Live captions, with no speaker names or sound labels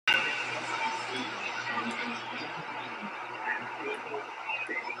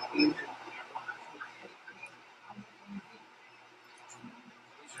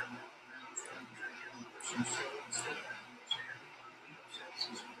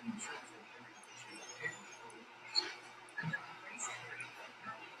Yeah,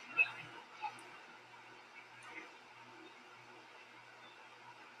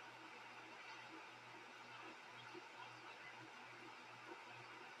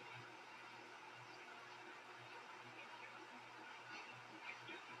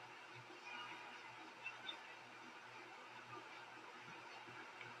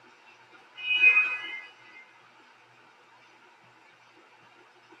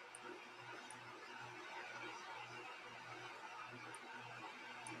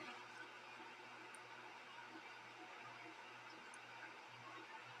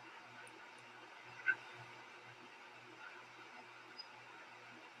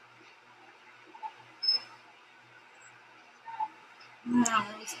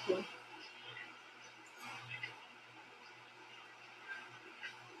 that was cool.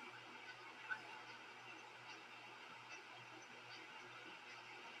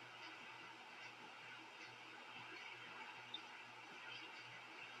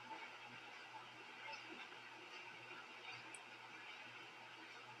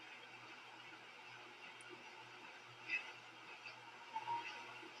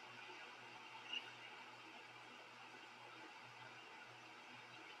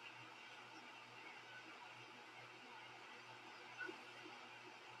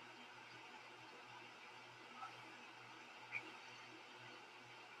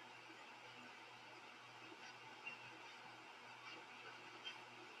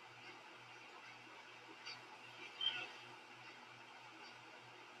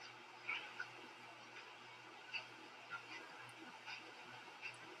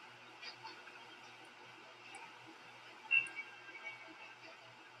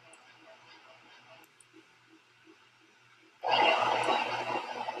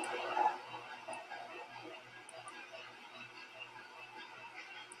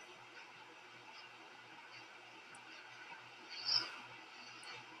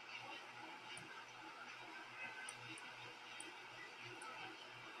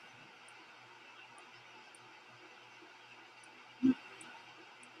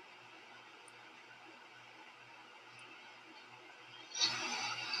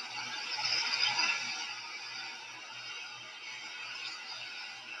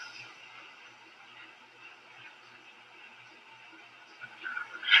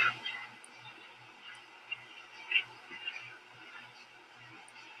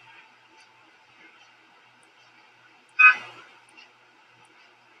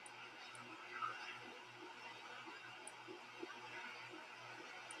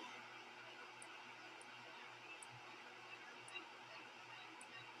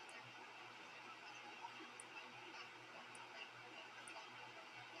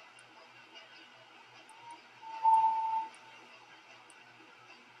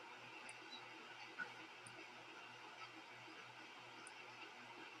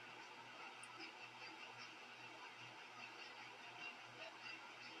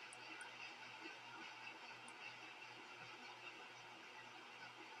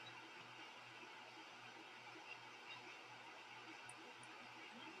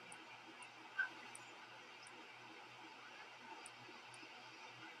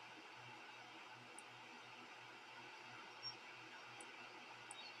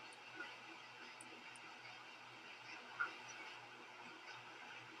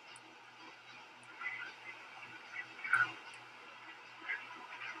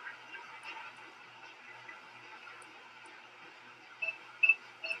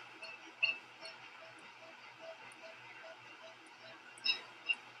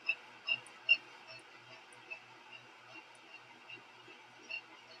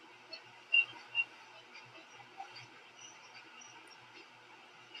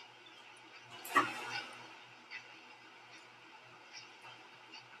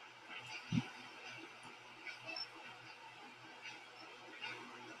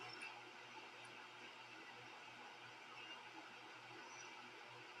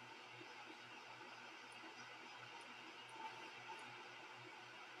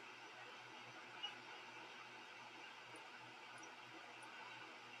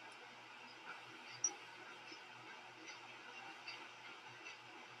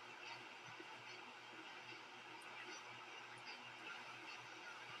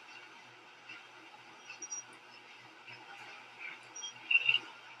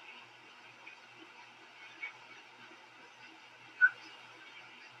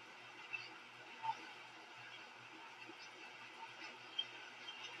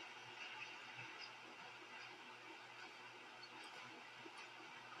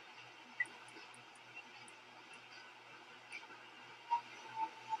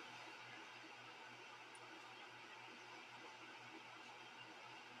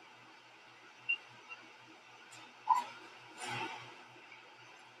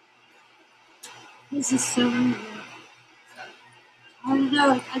 This is so weird. I don't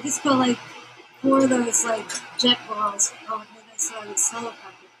know. I just felt like four of those like jet balls. Oh, and then I saw this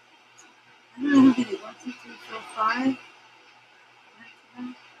helicopter. I don't know how many. One, two, three, four, five.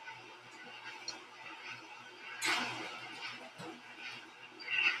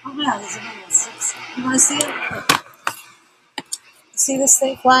 Oh wow, there's another one. Six. You want to see it? Look. See this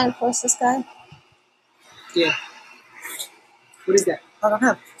thing flying across the sky? Yeah. What is that? I don't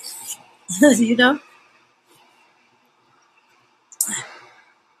know. You know?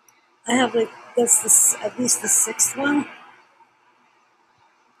 I have like that's this at least the sixth one.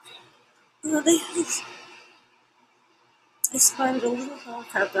 Oh, I spotted a little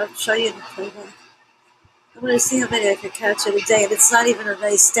helicopter. I'll show you in the playback. I want to see how many I can catch in a day, and it's not even a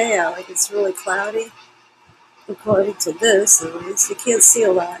nice day out. Like it's really cloudy, according to this. At least you can't see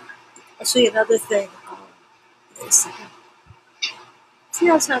a lot. I'll show you another thing. Wait a second. See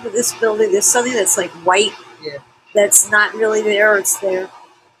on top of this building, there's something that's like white. Yeah. That's not really there. Or it's there.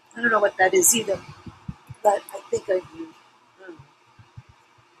 I don't know what that is either, but I think I do.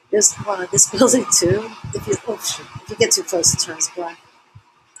 There's one on this building too. If you get too close, it turns black.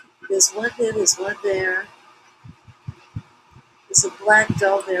 There's one there. There's one there. There's a black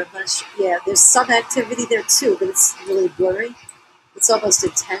dome there. I'm not sure. Yeah, there's some activity there too, but it's really blurry. It's almost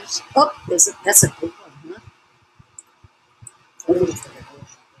intense. Oh, that's a big one, huh?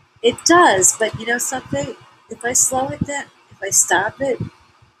 It does, but you know something? If I slow it down, if I stop it,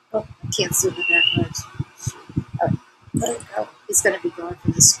 oh, I can't zoom in that much. Oh, it's going to be gone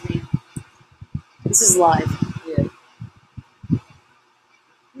from the screen. This is live. Yeah.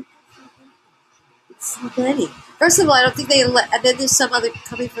 It's so many. First of all, I don't think they let. And then there's some other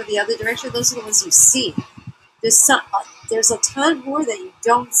coming from the other direction. Those are the ones you see. There's a ton more that you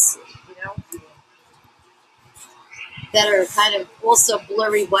don't see. You know, that are kind of also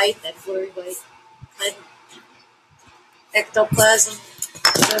blurry white. That blurry white kind of ectoplasm.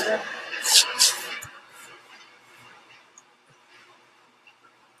 Whatever.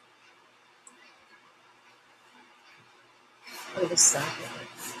 Oh, this stop.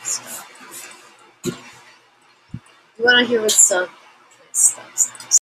 You want to hear what's